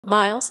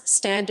Myles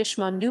Standish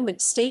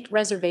Monument State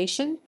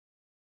Reservation.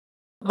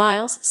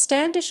 Myles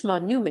Standish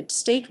Monument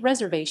State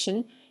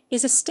Reservation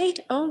is a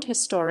state-owned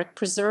historic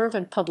preserve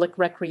and public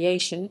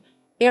recreation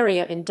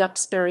area in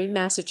Duxbury,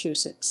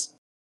 Massachusetts.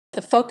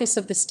 The focus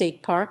of the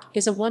state park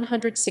is a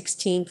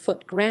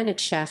 116-foot granite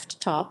shaft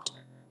topped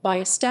by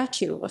a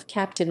statue of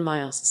Captain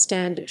Myles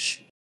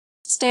Standish.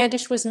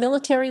 Standish was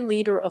military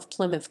leader of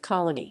Plymouth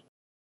Colony.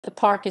 The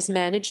park is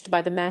managed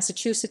by the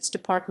Massachusetts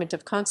Department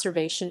of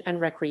Conservation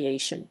and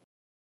Recreation.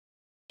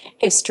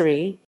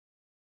 History.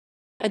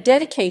 A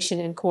dedication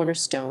and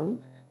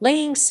cornerstone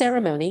laying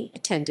ceremony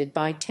attended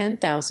by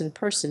 10,000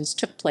 persons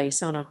took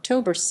place on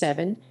October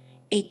 7,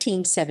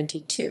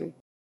 1872.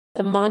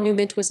 The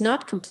monument was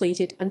not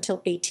completed until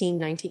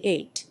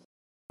 1898.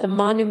 The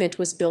monument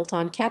was built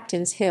on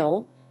Captain's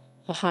Hill,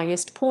 the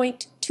highest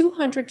point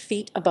 200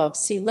 feet above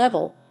sea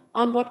level,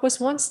 on what was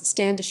once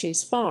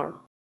Standish's farm.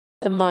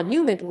 The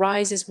monument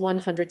rises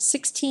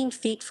 116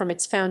 feet from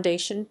its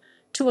foundation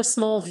to a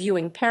small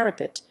viewing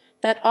parapet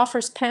that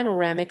offers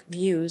panoramic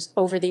views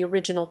over the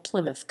original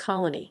Plymouth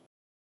Colony.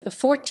 The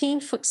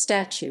 14-foot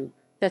statue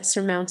that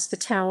surmounts the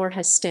tower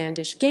has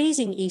Standish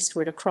gazing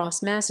eastward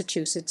across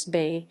Massachusetts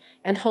Bay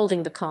and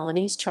holding the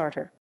colony's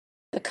charter.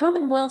 The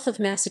Commonwealth of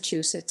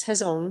Massachusetts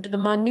has owned the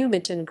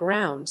monument and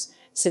grounds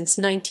since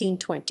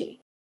 1920.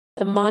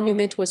 The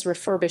monument was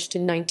refurbished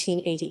in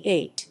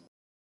 1988.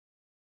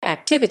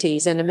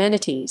 Activities and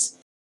amenities.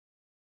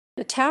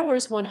 The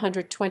tower's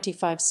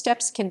 125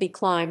 steps can be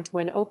climbed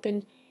when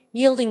open,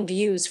 yielding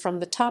views from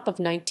the top of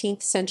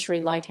 19th-century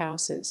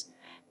lighthouses,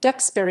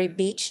 Duxbury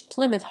Beach,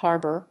 Plymouth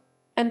Harbor,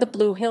 and the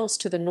Blue Hills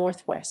to the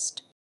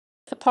northwest.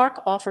 The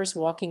park offers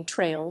walking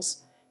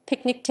trails,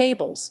 picnic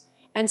tables,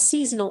 and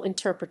seasonal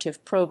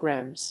interpretive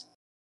programs.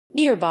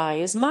 Nearby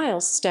is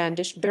Myles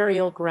Standish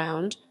Burial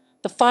Ground,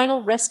 the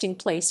final resting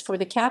place for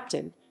the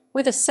captain,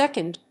 with a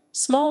second,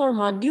 smaller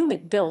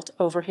monument built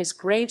over his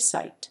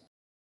gravesite.